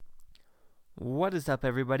What is up,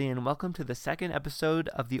 everybody, and welcome to the second episode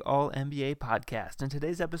of the All NBA podcast. In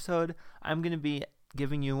today's episode, I'm going to be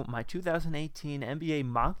giving you my 2018 NBA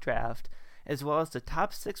mock draft, as well as the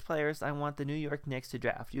top 6 players I want the New York Knicks to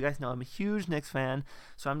draft. You guys know I'm a huge Knicks fan,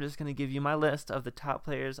 so I'm just going to give you my list of the top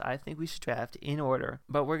players I think we should draft in order.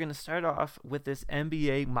 But we're going to start off with this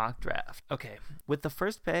NBA mock draft. Okay, with the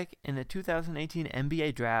first pick in the 2018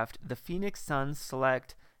 NBA draft, the Phoenix Suns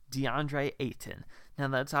select DeAndre Ayton. Now,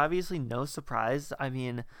 that's obviously no surprise. I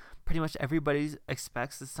mean, pretty much everybody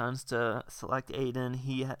expects the Suns to select Ayton.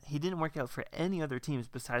 He didn't work out for any other teams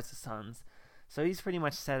besides the Suns, so he's pretty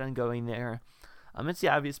much set on going there. It's the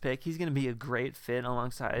obvious pick. He's going to be a great fit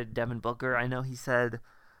alongside Devin Booker. I know he said,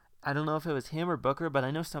 I don't know if it was him or Booker, but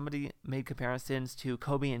I know somebody made comparisons to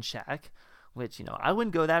Kobe and Shaq, which, I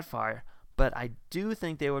wouldn't go that far, but I do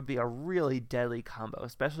think they would be a really deadly combo,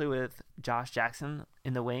 especially with Josh Jackson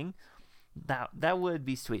in the wing. That would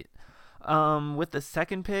be sweet. With the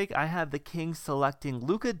second pick, I have the Kings selecting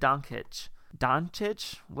Luka Doncic.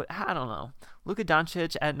 I don't know. Luka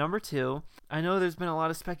Doncic at number 2. I know there's been a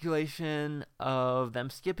lot of speculation of them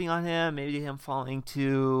skipping on him, maybe him falling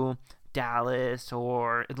to Dallas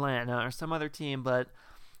or Atlanta or some other team, but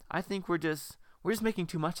I think we're just making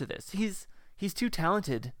too much of this. He's too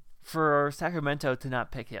talented for Sacramento to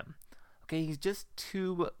not pick him. Okay, he's just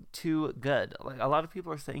too good. Like, a lot of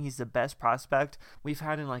people are saying he's the best prospect we've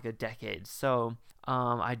had in like a decade. So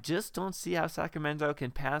I just don't see how Sacramento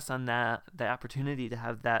can pass on the opportunity to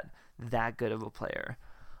have that good of a player.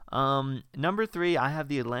 Number 3, I have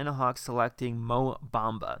the Atlanta Hawks selecting Mo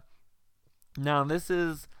Bamba. Now, this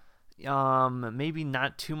is maybe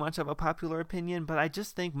not too much of a popular opinion, but I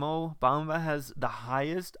just think Mo Bamba has the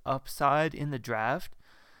highest upside in the draft.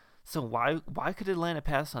 So why could Atlanta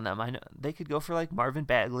pass on them? I know they could go for like Marvin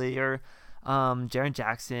Bagley or Jaren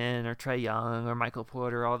Jackson or Trae Young or Michael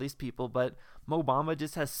Porter, all these people, but Mo Bamba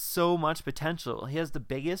just has so much potential. He has the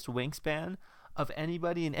biggest wingspan of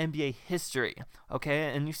anybody in NBA history,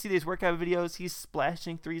 okay? And you see these workout videos, he's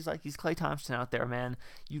splashing threes like he's Klay Thompson out there, man.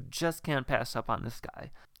 You just can't pass up on this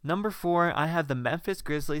guy. Number 4, I have the Memphis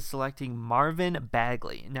Grizzlies selecting Marvin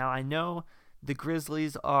Bagley. Now, I know the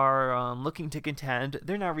Grizzlies are looking to contend.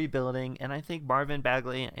 They're not rebuilding, and I think Marvin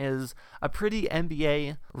Bagley is a pretty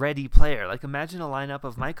NBA-ready player. Like, imagine a lineup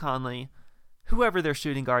of Mike Conley, whoever their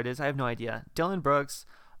shooting guard is, I have no idea, Dillon Brooks,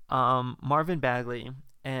 Marvin Bagley,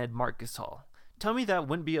 and Marc Gasol. Tell me that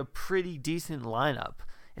wouldn't be a pretty decent lineup.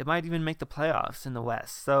 It might even make the playoffs in the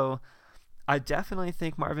West. So I definitely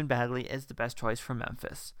think Marvin Bagley is the best choice for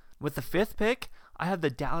Memphis. With the 5th pick, I have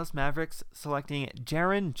the Dallas Mavericks selecting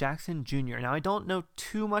Jaren Jackson Jr. Now, I don't know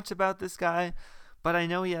too much about this guy, but I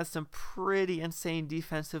know he has some pretty insane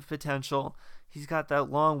defensive potential. He's got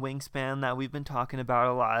that long wingspan that we've been talking about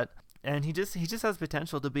a lot, and he just has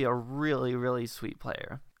potential to be a really, really sweet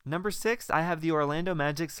player. Number 6, I have the Orlando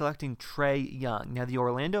Magic selecting Trae Young. Now, the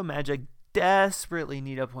Orlando Magic desperately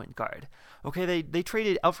need a point guard. Okay, they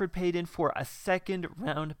traded Elfrid Payton for a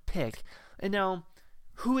second-round pick, and now,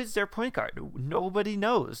 who is their point guard? Nobody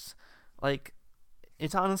knows. Like,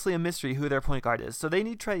 it's honestly a mystery who their point guard is. So they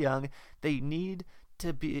need Trae Young. They need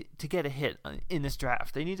to get a hit in this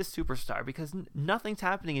draft. They need a superstar because nothing's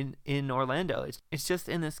happening in Orlando. It's just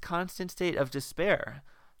in this constant state of despair.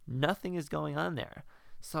 Nothing is going on there.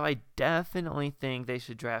 So I definitely think they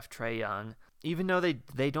should draft Trae Young, even though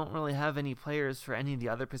they don't really have any players for any of the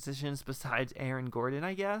other positions besides Aaron Gordon,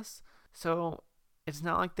 I guess. So it's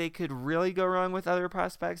not like they could really go wrong with other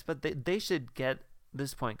prospects, but they should get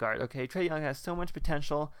this point guard, okay? Trae Young has so much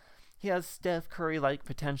potential. He has Steph Curry-like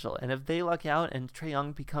potential, and if they luck out and Trae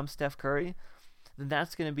Young becomes Steph Curry, then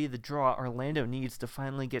that's going to be the draw Orlando needs to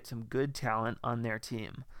finally get some good talent on their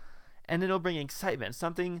team. And it'll bring excitement,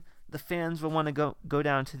 something the fans will want to go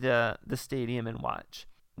down to the stadium and watch.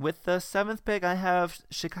 With the 7th pick, I have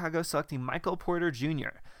Chicago selecting Michael Porter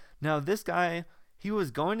Jr. Now, this guy, he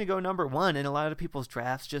was going to go number 1 in a lot of people's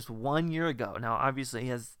drafts just 1 year ago. Now, obviously, he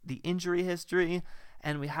has the injury history,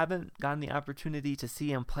 and we haven't gotten the opportunity to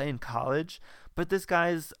see him play in college. But this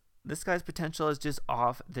guy's potential is just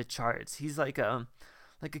off the charts. He's like a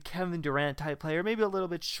Kevin Durant type player, maybe a little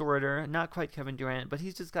bit shorter, not quite Kevin Durant, but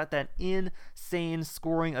he's just got that insane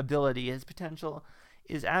scoring ability. His potential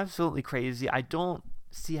is absolutely crazy. I don't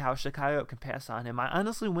see how Chicago can pass on him. I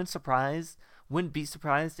honestly wouldn't be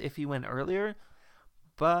surprised if he went earlier.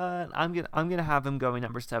 But I'm gonna have him going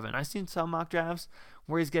number 7. I've seen some mock drafts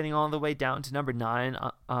where he's getting all the way down to number 9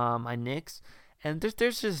 my Knicks, and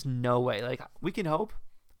there's just no way. Like, we can hope,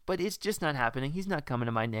 but it's just not happening. He's not coming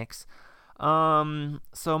to my Knicks.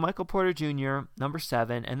 So Michael Porter Jr., number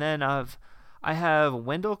 7, and then I have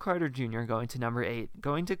Wendell Carter Jr. going to number 8,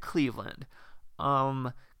 going to Cleveland.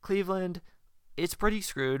 Cleveland, it's pretty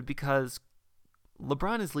screwed because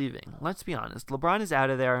LeBron is leaving. Let's be honest. LeBron is out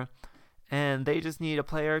of there, and they just need a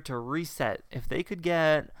player to reset. If they could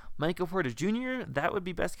get Michael Porter Jr., that would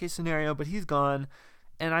be best case scenario, but he's gone.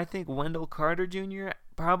 And I think Wendell Carter Jr.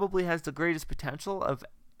 probably has the greatest potential of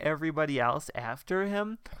everybody else after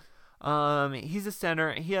him. He's a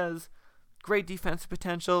center. He has great defensive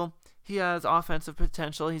potential. He has offensive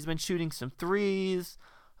potential. He's been shooting some threes.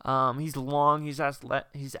 He's long. He's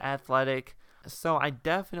athletic. So I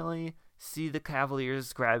definitely see the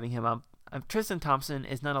Cavaliers grabbing him up. Tristan Thompson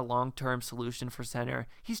is not a long-term solution for center.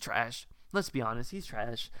 He's trash. Let's be honest. He's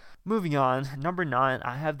trash. Moving on, number 9,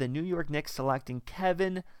 I have the New York Knicks selecting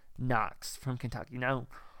Kevin Knox from Kentucky. Now,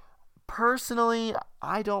 personally,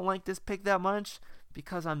 I don't like this pick that much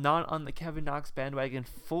because I'm not on the Kevin Knox bandwagon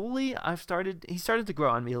fully. He started to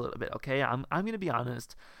grow on me a little bit, okay? I'm going to be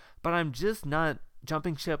honest, but I'm just not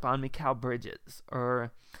jumping ship on Mikal Bridges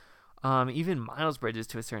or even Miles Bridges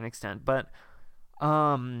to a certain extent. But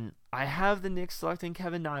I have the Knicks selecting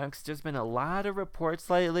Kevin Knox. There's been a lot of reports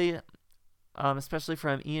lately, especially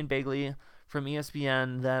from Ian Begley from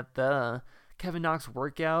ESPN, that the Kevin Knox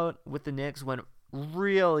workout with the Knicks went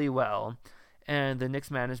really well, and the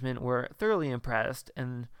Knicks management were thoroughly impressed.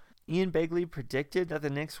 And Ian Begley predicted that the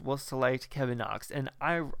Knicks will select Kevin Knox, and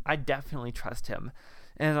I definitely trust him.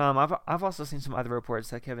 And I've also seen some other reports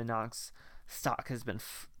that Kevin Knox stock has been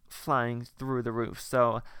flying through the roof.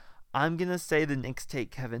 So I'm gonna say the Knicks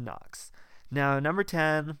take Kevin Knox. Now, number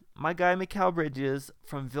 10, my guy Mikal Bridges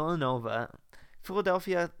from Villanova.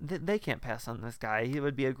 Philadelphia, they can't pass on this guy. He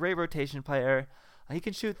would be a great rotation player. He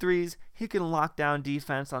can shoot threes. He can lock down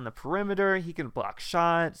defense on the perimeter. He can block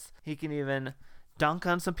shots. He can even dunk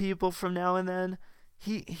on some people from now and then.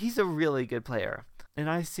 He's a really good player. And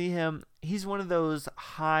I see him, he's one of those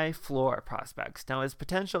high floor prospects. Now, his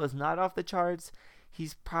potential is not off the charts.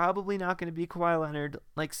 He's probably not going to be Kawhi Leonard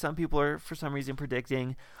like some people are for some reason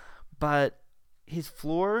predicting. But his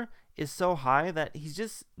floor is so high that he's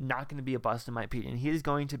just not going to be a bust in my opinion. He is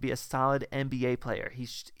going to be a solid NBA player. He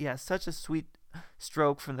has such a sweet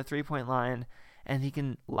stroke from the three-point line, and he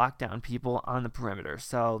can lock down people on the perimeter.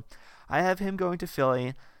 So I have him going to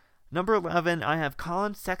Philly. Number 11, I have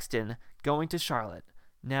Colin Sexton going to Charlotte.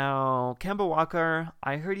 Now, Kemba Walker,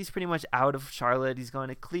 I heard he's pretty much out of Charlotte. He's going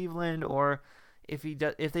to Cleveland, or if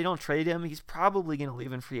they don't trade him, he's probably going to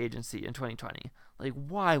leave in free agency in 2020. Like,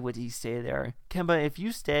 why would he stay there? Kemba, if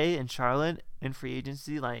you stay in Charlotte in free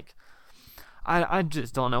agency, like, I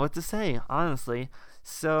just don't know what to say, honestly.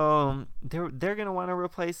 So they're going to want to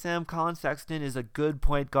replace him. Colin Sexton is a good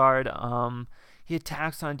point guard. He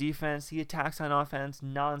attacks on defense. He attacks on offense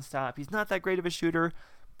nonstop. He's not that great of a shooter,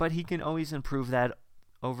 but he can always improve that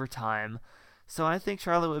over time. So I think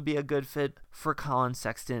Charlotte would be a good fit for Colin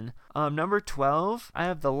Sexton. Number 12, I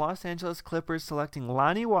have the Los Angeles Clippers selecting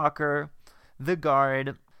Lonnie Walker, the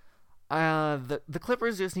guard. The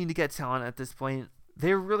Clippers just need to get talent at this point.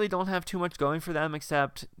 They really don't have too much going for them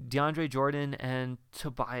except DeAndre Jordan and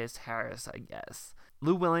Tobias Harris, I guess.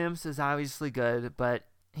 Lou Williams is obviously good, but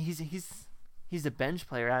he's a bench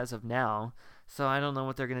player as of now, so I don't know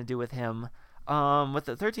what they're going to do with him. With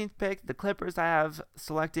the 13th pick, the Clippers I have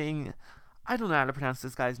selecting, I don't know how to pronounce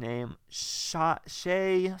this guy's name,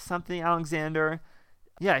 Shai something Alexander.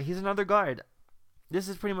 Yeah, he's another guard. This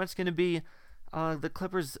is pretty much going to be the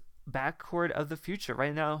Clippers' backcourt of the future.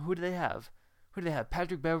 Right now, who do they have?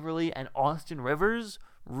 Patrick Beverley and Austin Rivers?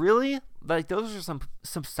 Really? Like, those are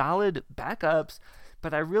some solid backups,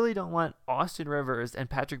 but I really don't want Austin Rivers and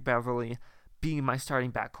Patrick Beverley being my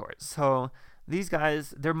starting backcourt. So these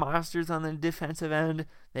guys, they're monsters on the defensive end.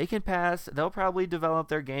 They can pass. They'll probably develop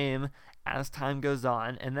their game as time goes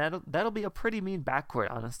on, and that'll be a pretty mean backcourt,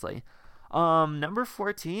 honestly. Number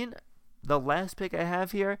 14, the last pick I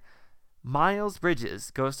have here, Miles Bridges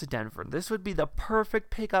goes to Denver. This would be the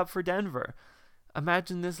perfect pickup for Denver.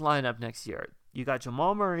 Imagine this lineup next year. You got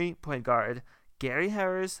Jamal Murray, point guard, Gary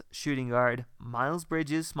Harris, shooting guard, Miles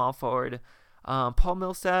Bridges, small forward, Paul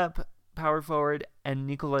Millsap, power forward, and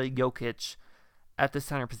Nikola Jokic at the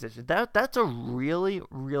center position. That's a really,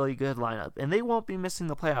 really good lineup. And they won't be missing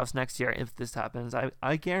the playoffs next year if this happens.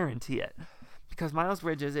 I guarantee it. Because Miles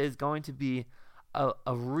Bridges is going to be a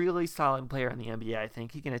really solid player in the NBA, I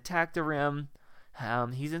think. He can attack the rim.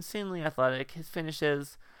 He's insanely athletic. His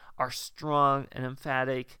finishes are strong and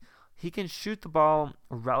emphatic. He can shoot the ball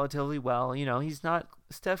relatively well. You know, he's not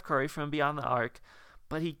Steph Curry from beyond the arc,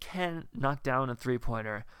 but he can knock down a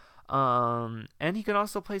three-pointer. And he can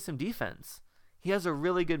also play some defense. He has a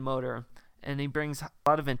really good motor, and he brings a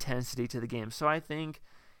lot of intensity to the game. So I think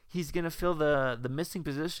he's going to fill the missing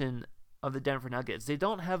position of the Denver Nuggets. They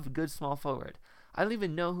don't have a good small forward. I don't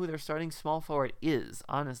even know who their starting small forward is,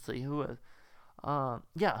 honestly. I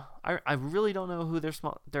really don't know who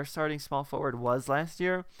their starting small forward was last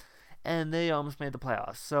year, and they almost made the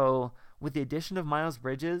playoffs. So with the addition of Miles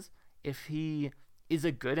Bridges, if he is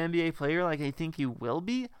a good NBA player like I think he will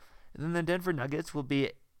be, then the Denver Nuggets will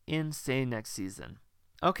be insane next season.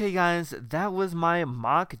 Okay, guys, that was my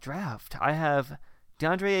mock draft. I have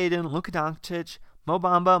DeAndre Ayton, Luka Doncic, Mo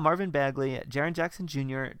Bamba, Marvin Bagley, Jaren Jackson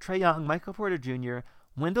Jr., Trae Young, Michael Porter Jr.,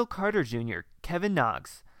 Wendell Carter Jr., Kevin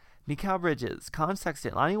Knox, Mikal Bridges, Colin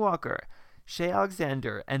Sexton, Lonnie Walker, Shai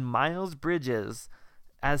Alexander, and Miles Bridges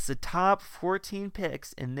as the top 14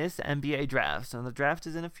 picks in this NBA draft. So the draft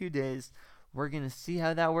is in a few days. We're going to see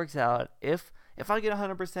how that works out. If I get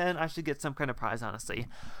 100%, I should get some kind of prize, honestly.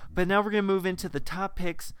 But now we're going to move into the top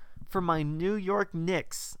picks for my New York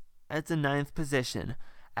Knicks at the 9th position.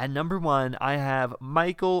 At number 1, I have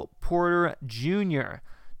Michael Porter Jr.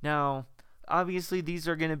 Now, obviously, these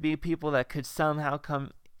are going to be people that could somehow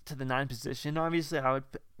come to the 9th position. Obviously, I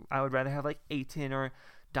would rather have like Ayton or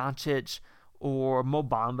Doncic or Mo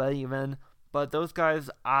Bamba even. But those guys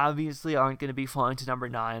obviously aren't going to be falling to number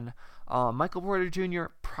 9. Michael Porter Jr.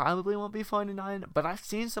 probably won't be falling to 9, but I've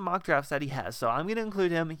seen some mock drafts that he has, so I'm going to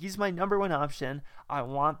include him. He's my number 1 option. I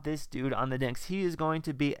want this dude on the Knicks. He is going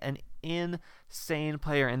to be an insane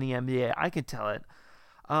player in the NBA. I can tell it.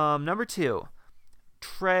 Number 2,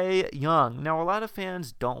 Trae Young. Now, a lot of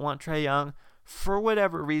fans don't want Trae Young for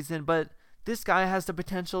whatever reason, but this guy has the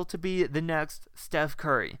potential to be the next Steph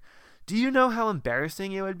Curry. Do you know how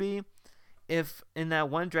embarrassing it would be if in that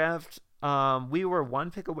one draft we were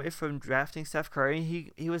 1 pick away from drafting Steph Curry?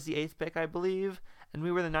 He was the 8th pick, I believe, and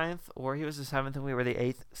we were the 9th, or he was the 7th and we were the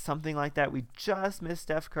 8th, something like that. We just missed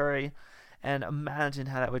Steph Curry, and imagine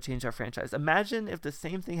how that would change our franchise. Imagine if the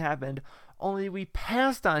same thing happened, only we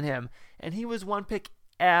passed on him, and he was 1 pick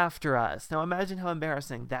after us. Now imagine how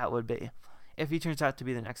embarrassing that would be if he turns out to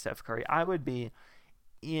be the next Steph Curry. I would be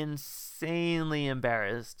insanely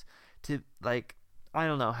embarrassed to, I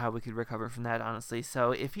don't know how we could recover from that, honestly.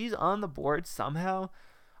 So if he's on the board somehow,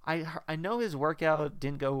 I know his workout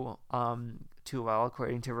didn't go too well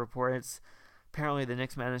according to reports. Apparently the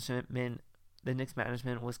Knicks management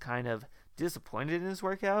was kind of disappointed in his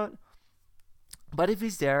workout. But if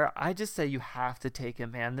he's there, I just say you have to take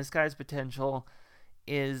him, man. This guy's potential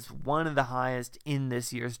is one of the highest in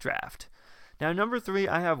this year's draft. Now, number 3,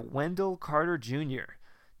 I have Wendell Carter Jr.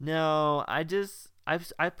 Now, I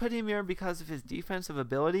put him here because of his defensive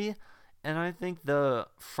ability, and I think the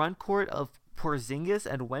front court of Porzingis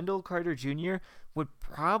and Wendell Carter Jr. would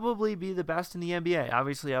probably be the best in the NBA.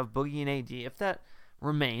 Obviously, I have Boogie and AD. If that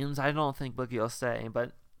remains, I don't think Boogie will stay,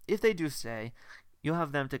 but if they do stay, you'll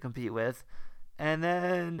have them to compete with. And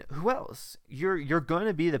then, who else? You're going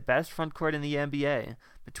to be the best front court in the NBA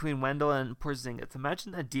between Wendell and Porzingis.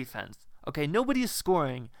 Imagine that defense. Okay, nobody's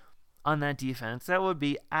scoring on that defense. That would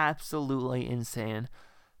be absolutely insane.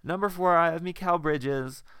 Number 4, I have Mikal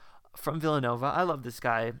Bridges from Villanova. I love this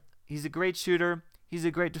guy. He's a great shooter. He's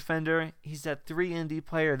a great defender. He's that 3-and-D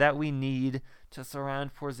player that we need to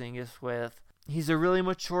surround Porzingis with. He's a really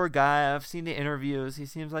mature guy. I've seen the interviews. He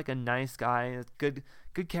seems like a nice guy. Good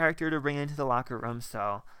character to bring into the locker room.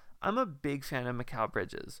 So I'm a big fan of Mikal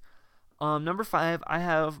Bridges. Number 5, I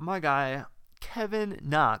have my guy, Kevin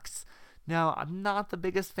Knox. Now, I'm not the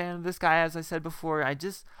biggest fan of this guy, as I said before. I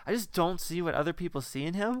just don't see what other people see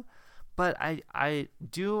in him. But I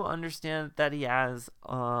do understand that he has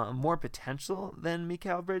more potential than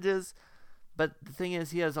Mikal Bridges. But the thing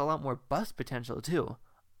is, he has a lot more bust potential, too.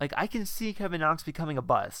 I can see Kevin Knox becoming a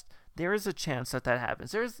bust. There is a chance that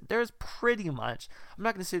happens. There's pretty much, I'm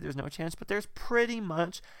not going to say there's no chance, but there's pretty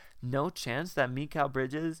much no chance that Mikal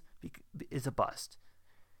Bridges is a bust.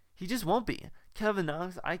 He just won't be. Kevin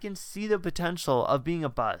Knox, I can see the potential of being a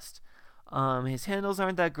bust. His handles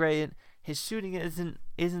aren't that great. His shooting isn't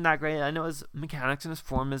that great. I know his mechanics and his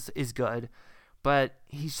form is good, but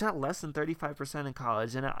he shot less than 35% in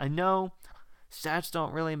college. And I know stats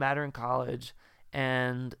don't really matter in college,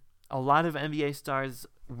 and a lot of NBA stars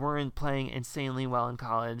weren't playing insanely well in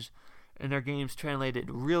college, and their games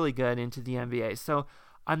translated really good into the NBA. So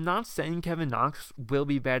I'm not saying Kevin Knox will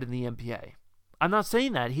be bad in the NBA. I'm not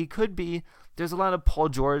saying that. He could be. There's a lot of Paul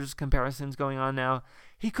George comparisons going on now.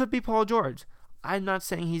 He could be Paul George. I'm not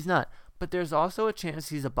saying he's not. But there's also a chance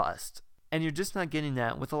he's a bust. And you're just not getting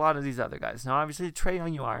that with a lot of these other guys. Now, obviously, Trae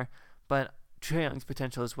Young you are, but Trae Young's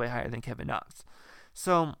potential is way higher than Kevin Knox.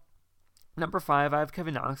 So, number 5, I have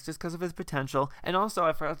Kevin Knox just because of his potential. And also,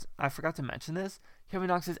 I forgot to mention this. Kevin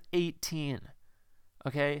Knox is 18.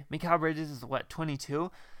 Okay? Mikal Bridges is,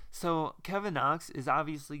 22? So Kevin Knox is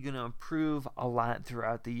obviously going to improve a lot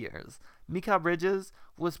throughout the years. Mikal Bridges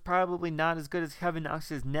was probably not as good as Kevin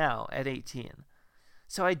Knox is now at 18.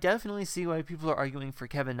 So I definitely see why people are arguing for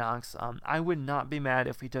Kevin Knox. I would not be mad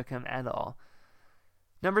if we took him at all.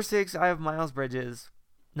 Number 6, I have Miles Bridges.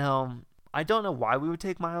 Now, I don't know why we would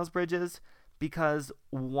take Miles Bridges, because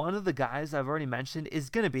one of the guys I've already mentioned is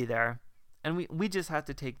going to be there, and we just have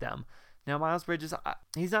to take them. Now, Miles Bridges,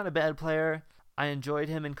 he's not a bad player. I enjoyed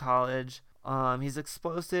him in college. He's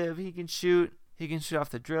explosive. He can shoot. He can shoot off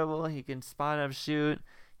the dribble. He can spot up shoot.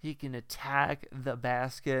 He can attack the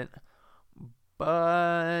basket.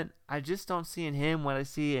 But I just don't see in him what I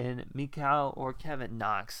see in Mikal or Kevin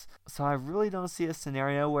Knox. So I really don't see a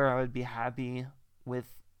scenario where I would be happy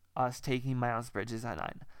with us taking Miles Bridges at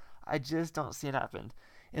 9. I just don't see it happen.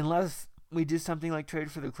 Unless we do something like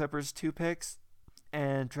trade for the Clippers 2 picks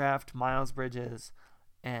and draft Miles Bridges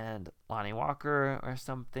and Lonnie Walker or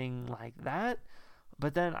something like that.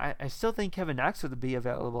 But then I still think Kevin Knox would be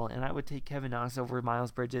available, and I would take Kevin Knox over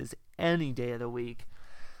Miles Bridges any day of the week.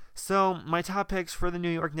 So my top picks for the New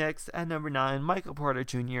York Knicks at number 9, Michael Porter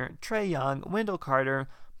Jr., Trae Young, Wendell Carter,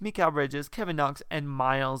 Mikal Bridges, Kevin Knox, and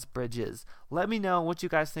Miles Bridges. Let me know what you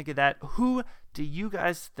guys think of that. Who do you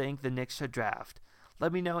guys think the Knicks should draft?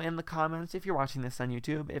 Let me know in the comments if you're watching this on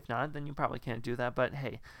YouTube. If not, then you probably can't do that. But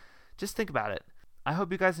hey, just think about it. I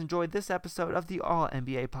hope you guys enjoyed this episode of the All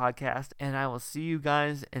NBA Podcast, and I will see you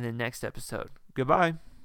guys in the next episode. Goodbye.